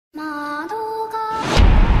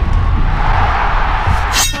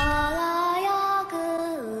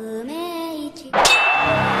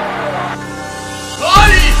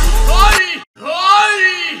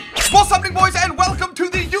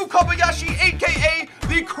aka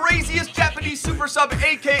the craziest Japanese super sub,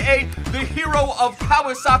 aka the hero of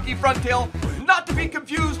Kawasaki front tail, not to be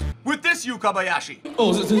confused with this Kobayashi.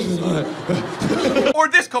 Oh, this is or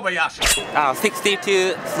this Kobayashi.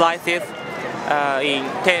 62 slices in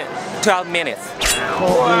 12 minutes.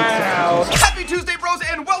 Wow. Happy Tuesday, bros,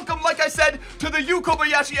 and welcome, like I said, to the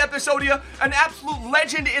Kobayashi episodia, an absolute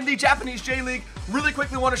legend in the Japanese J-League. Really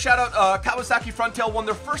quickly want to shout out Kawasaki Frontail won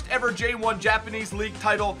their first ever J1 Japanese League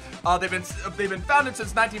title. They've been founded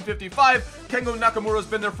since 1955. Kengo Nakamura's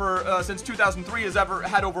been there for since 2003. Has ever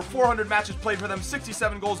had over 400 matches played for them,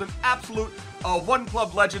 67 goals, an absolute one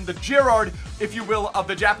club legend, the Gerrard, if you will, of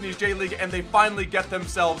the Japanese J-League, and they finally get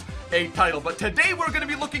themselves a title. But today we're going to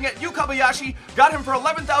be looking at Kobayashi. Got him for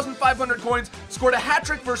 11,500 coins, scored a hat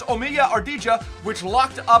trick versus Omiya Ardija, which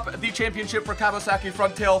locked up the championship for Kawasaki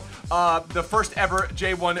Frontail, the first ever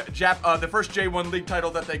J1 league title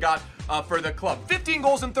that they got for the club. 15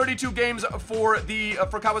 goals in 32 games for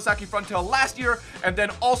Kawasaki Frontail last year, and then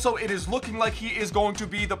also it is looking like he is going to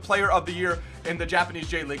be the player of the year in the Japanese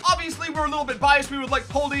J-League. Obviously, we're a little bit biased. We would like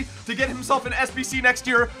Poldy to get himself an SBC next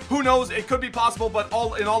year. Who knows? It could be possible, but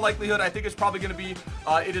in all likelihood, I think it's probably going to be,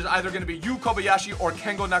 it is either going to be Kobayashi or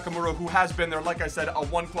Kengo Nakamura, who has been there, like I said, a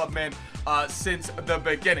one-club man since the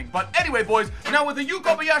beginning. But anyway, boys, now with the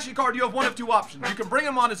Kobayashi card, you have one of two options. You can bring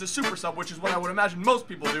him on as a super sub, which is what I would imagine most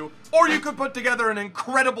people do, or you could put together an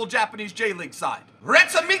incredible Japanese J-League side.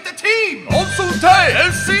 Let's meet the team! Onsunte,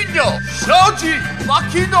 El Sino, Shoji,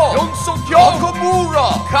 Makino, Yonsokyo,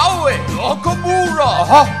 Nakamura, Kawe,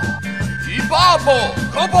 Nakamura, Ibabo,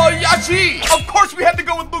 Kobayashi. Of course, we had to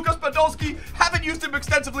go with Lucas Podolski. Haven't used him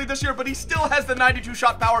extensively this year, but he still has the 92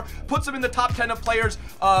 shot power. Puts him in the top 10 of players.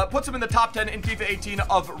 Puts him in the top 10 in FIFA 18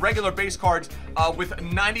 of regular base cards with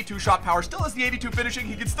 92 shot power. Still has the 82 finishing.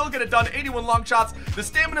 He can still get it done. 81 long shots. The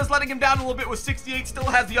stamina is letting him down a little bit with 68. Still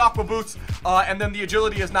has the aqua boots, and then the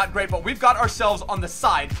agility is not great. But we've got ourselves on the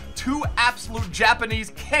side two absolute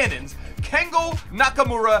Japanese cannons. Kengo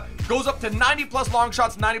Nakamura goes up to 90 plus long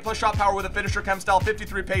shots, 90 plus shot power with a finisher chem style,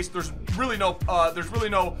 53 pace. There's really no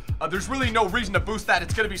reason to boost that.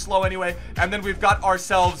 It's gonna be slow anyway. And then we've got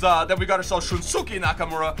ourselves Shunsuke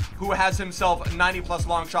Nakamura, who has himself 90 plus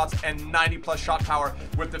long shots and 90 plus shot power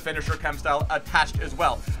with the finisher chem style attached as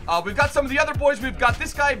well. We've got some of the other boys. We've got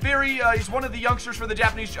this guy, he's one of the youngsters for the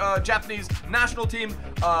Japanese national team,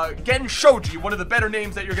 Gen Shoji, one of the better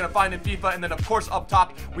names that you're gonna find in FIFA. And then of course up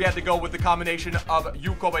top we had to go with the combination of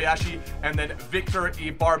Kobayashi and then Victor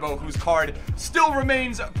Ibarbo, whose card still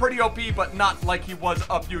remains pretty OP, but not like he was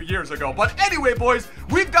a few years ago. But anyway, boys,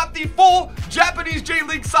 we've got the full Japanese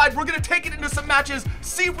J-League side. We're gonna take it into some matches,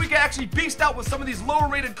 see if we can actually beast out with some of these lower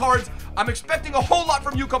rated cards. I'm expecting a whole lot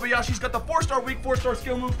from Kobayashi. He's got the 4-star weak, 4-star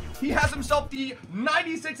skill move. He has himself the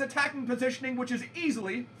 96 attacking positioning, which is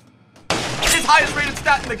easily his highest rated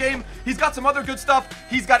stat in the game. He's got some other good stuff.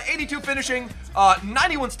 He's got 82 finishing,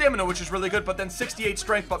 91 stamina, which is really good, but then 68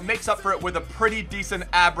 strength, but makes up for it with a pretty decent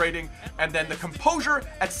ab rating. And then the composure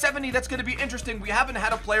at 70, that's going to be interesting. We haven't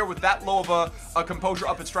had a player with that low of a composure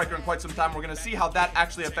up at striker in quite some time. We're going to see how that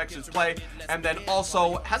actually affects his play. And then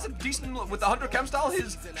also has a decent, with the 100 chem style,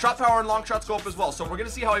 his shot power and long shots go up as well. So we're going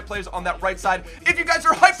to see how he plays on that right side. If you guys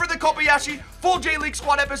are hyped for the Kobayashi full J-League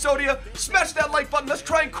squad episodia, smash that like button. Let's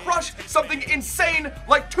try and crush something insane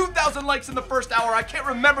like 2,000 likes in the first hour. I can't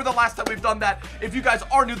remember the last time we've done that. If you guys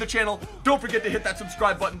are new to the channel, don't forget to hit that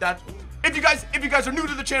subscribe button. If you guys are new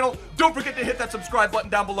to the channel, don't forget to hit that subscribe button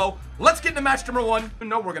down below. Let's get into match number one. You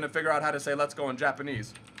know we're gonna figure out how to say let's go in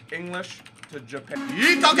Japanese. English to Japan.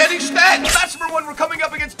 Match number one, we're coming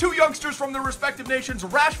up against two youngsters from their respective nations.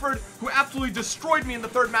 Rashford, who absolutely destroyed me in the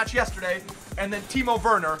third match yesterday, and then Timo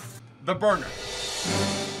Werner, the burner.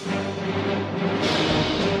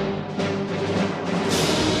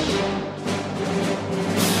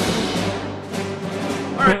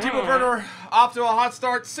 All right, Timo Werner off to a hot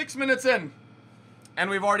start, 6 minutes in, and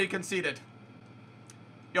we've already conceded.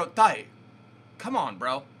 Yo, Tai, come on,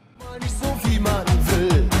 bro. What?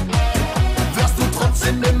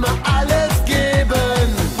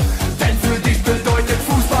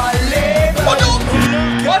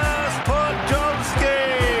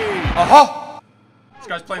 This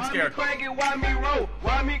guy's playing scared. Why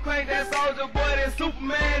me crank that soldier boy, that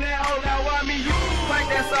Superman, that hold out, why me you crank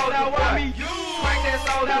that soldier, why me you crank that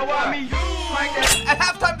soldier, why me you crank that. At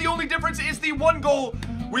halftime, the only difference is the one goal.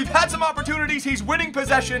 We've had some opportunities, he's winning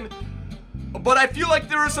possession, but I feel like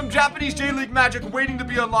there is some Japanese J-League magic waiting to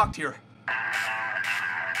be unlocked here.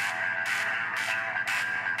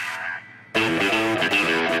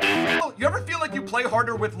 You ever feel like you play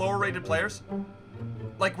harder with lower rated players?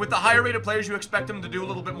 Like with the higher rated players, you expect them to do a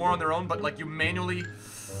little bit more on their own, but like you manually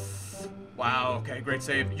Wow, okay, great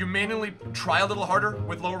save. You manually try a little harder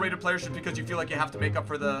with lower rated players just because you feel like you have to make up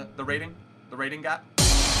for the rating gap?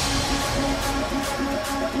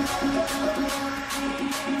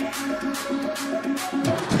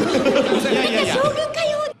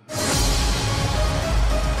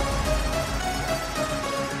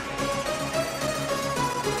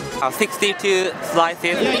 Yeah. 62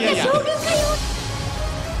 slices.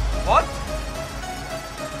 What?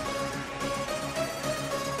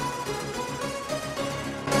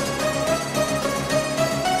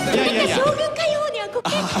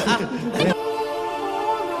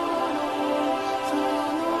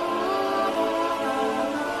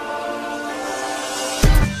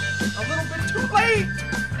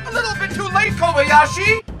 A little bit too late,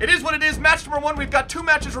 Kobayashi! It is what it is. Match number 1. We've got 2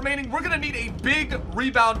 matches remaining. We're gonna need a big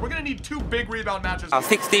rebound. We're gonna need 2 big rebound matches.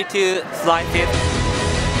 62 slices.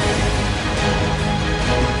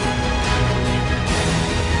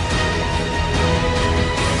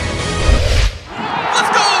 Let's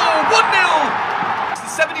go! 1-0! It's the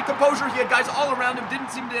 70 composure. He had guys all around him.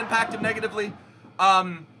 Didn't seem to impact him negatively.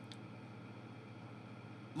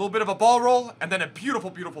 A little bit of a ball roll, and then a beautiful,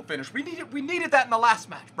 beautiful finish. We needed that in the last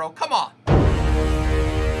match, bro. Come on.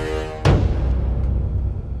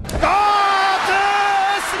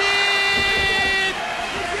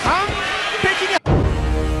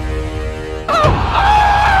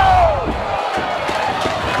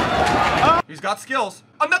 He's got skills.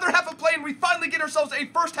 Another half of play, and we finally get ourselves a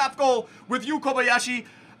first half goal with Yu Kobayashi.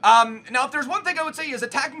 Now, if there's one thing I would say, his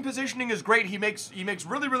attacking positioning is great. He makes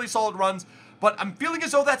really, really solid runs. But I'm feeling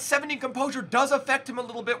as though that 70 composure does affect him a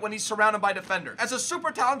little bit when he's surrounded by defenders. As a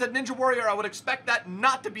super talented ninja warrior, I would expect that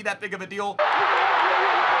not to be that big of a deal.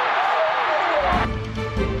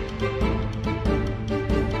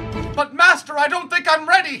 But Master, I don't think I'm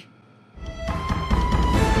ready.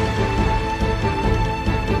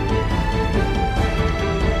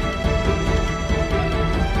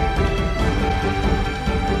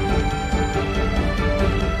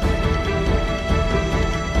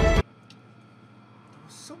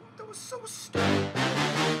 That was so stupid.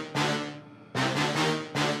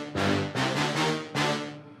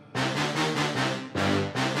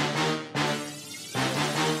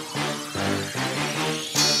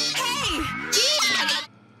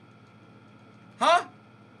 Huh?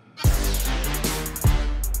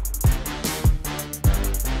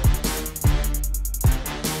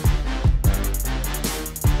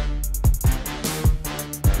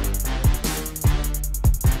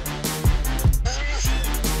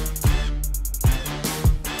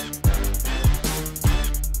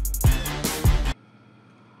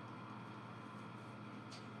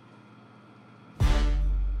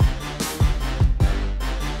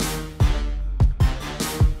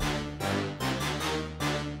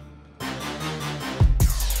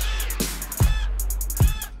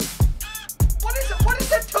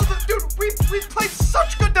 We've played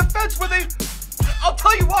such good defense where they... I'll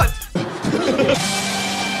tell you what.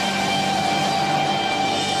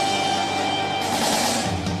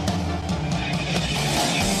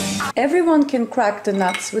 Everyone can crack the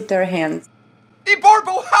nuts with their hands.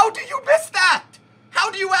 Ibarbo, how do you miss that?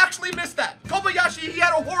 How do you actually miss that? Kobayashi, he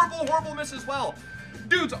had a horrible, horrible miss as well.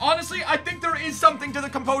 Dudes, honestly, I think there is something to the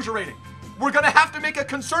composure rating. We're gonna have to make a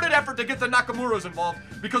concerted effort to get the Nakamuras involved,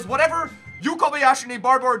 because whatever Yu Kobayashi and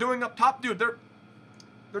Ibarbo are doing up top, dude, they're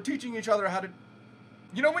teaching each other how to...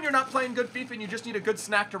 You know when you're not playing good FIFA and you just need a good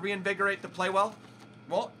snack to reinvigorate the play well?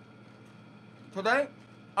 Well, today,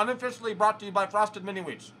 unofficially brought to you by Frosted Mini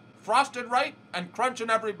Wheats. Frosted right and crunch in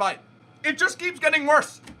every bite. It just keeps getting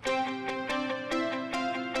worse.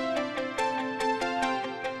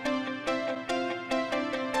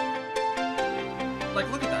 Like,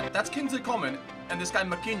 look at that. That's Kingsley Coleman and this guy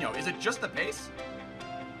Maquinho. Is it just the pace?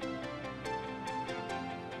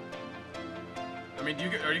 I mean,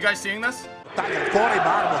 are you guys seeing this? Taglia ancora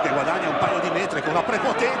Ibarbo che guadagna un paio di metri con una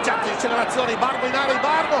prepotente accelerazione. Ibarbo in area,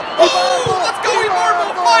 Ibarbo! Oh, let's go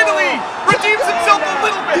Ibarbo! Finally! Redeems himself a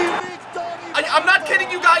little bit! I'm not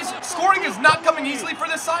kidding you guys. Scoring is not coming easily for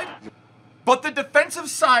this side. But the defensive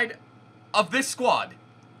side of this squad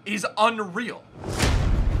is unreal.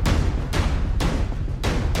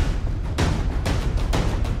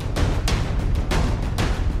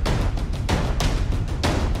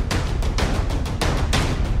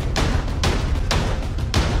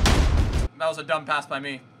 That was a dumb pass by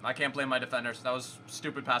me. I can't blame my defenders. That was a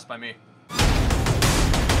stupid pass by me.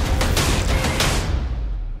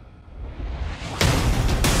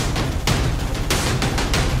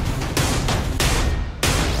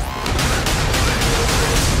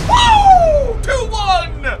 Woo!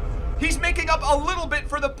 2-1! He's making up a little bit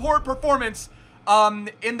for the poor performance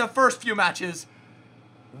in the first few matches.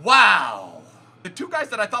 Wow. The two guys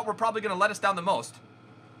that I thought were probably going to let us down the most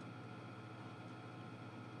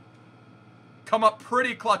come up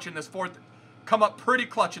pretty clutch in this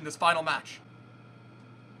final match.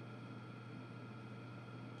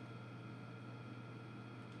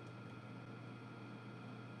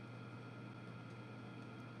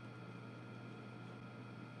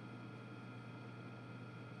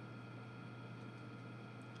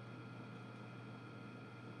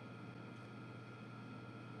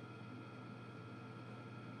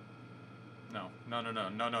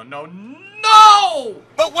 No!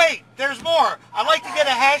 But wait, there's more. I'd like to get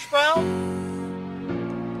a hash brown.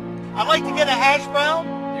 I'd like to get a hash brown.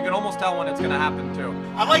 You can almost tell when it's gonna happen too.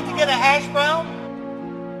 I'd like to get a hash brown.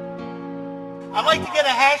 I'd like to get a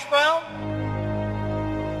hash brown.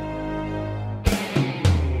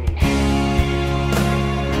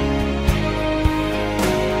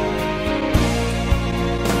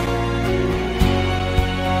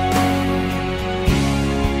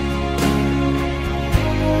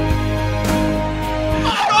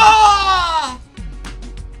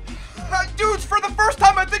 Dudes, for the first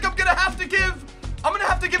time, I think I'm gonna have to give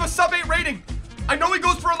a sub 8 rating. I know he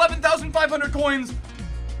goes for 11,500 coins,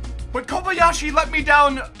 but Kobayashi let me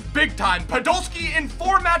down big time. Podolski in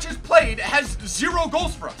 4 matches played has 0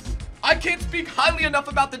 goals for us. I can't speak highly enough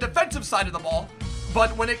about the defensive side of the ball,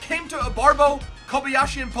 but when it came to Barbo,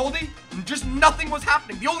 Kobayashi, and Poldi, just nothing was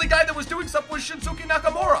happening. The only guy that was doing stuff was Shinsuke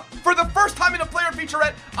Nakamura. For the first time in a player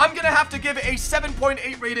featurette, I'm gonna have to give a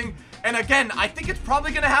 7.8 rating, and again, I think it's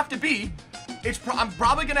probably gonna have to be I'm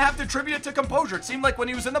probably gonna have to attribute it to composure. It seemed like when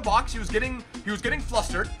he was in the box, he was getting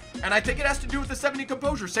flustered, and I think it has to do with the 70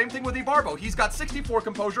 composure. Same thing with Ibarbo. He's got 64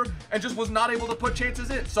 composure and just was not able to put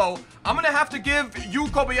chances in. So I'm gonna have to give Yu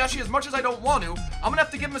Kobayashi, as much as I don't want to, I'm gonna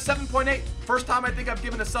have to give him a 7.8. First time I think I've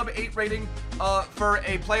given a sub 8 rating for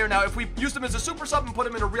a player. Now, if we used him as a super sub and put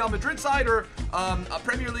him in a Real Madrid side or a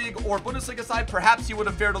Premier League or Bundesliga side, perhaps he would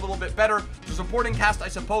have fared a little bit better. The supporting cast, I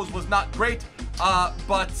suppose, was not great,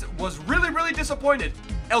 but was really disappointed.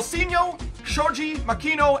 Elsinho, Shoji,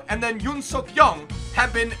 Makino, and then Yoon Suk Young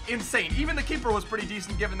have been insane. Even the keeper was pretty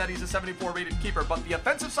decent, given that he's a 74 rated keeper, but the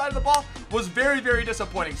offensive side of the ball was very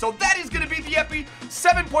disappointing. So that is going to be the Epi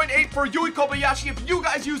 7.8 for Yui Kobayashi. If you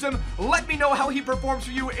guys use him, let me know how he performs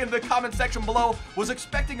for you in the comment section below. Was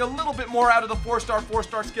expecting a little bit more out of the 4-star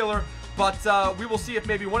skiller, but we will see if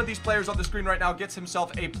maybe one of these players on the screen right now gets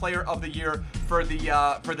himself a player of the year for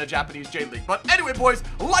the Japanese J League. But anyway, boys,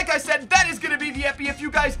 like I said, that is going to be the Epi. If you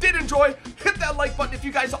guys did enjoy, hit that like button. If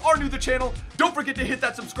you guys are new to the channel, don't forget to hit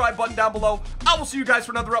that subscribe button down below. I will see you guys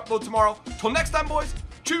for another upload tomorrow. Till next time, boys,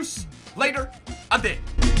 tschüss, later, ade.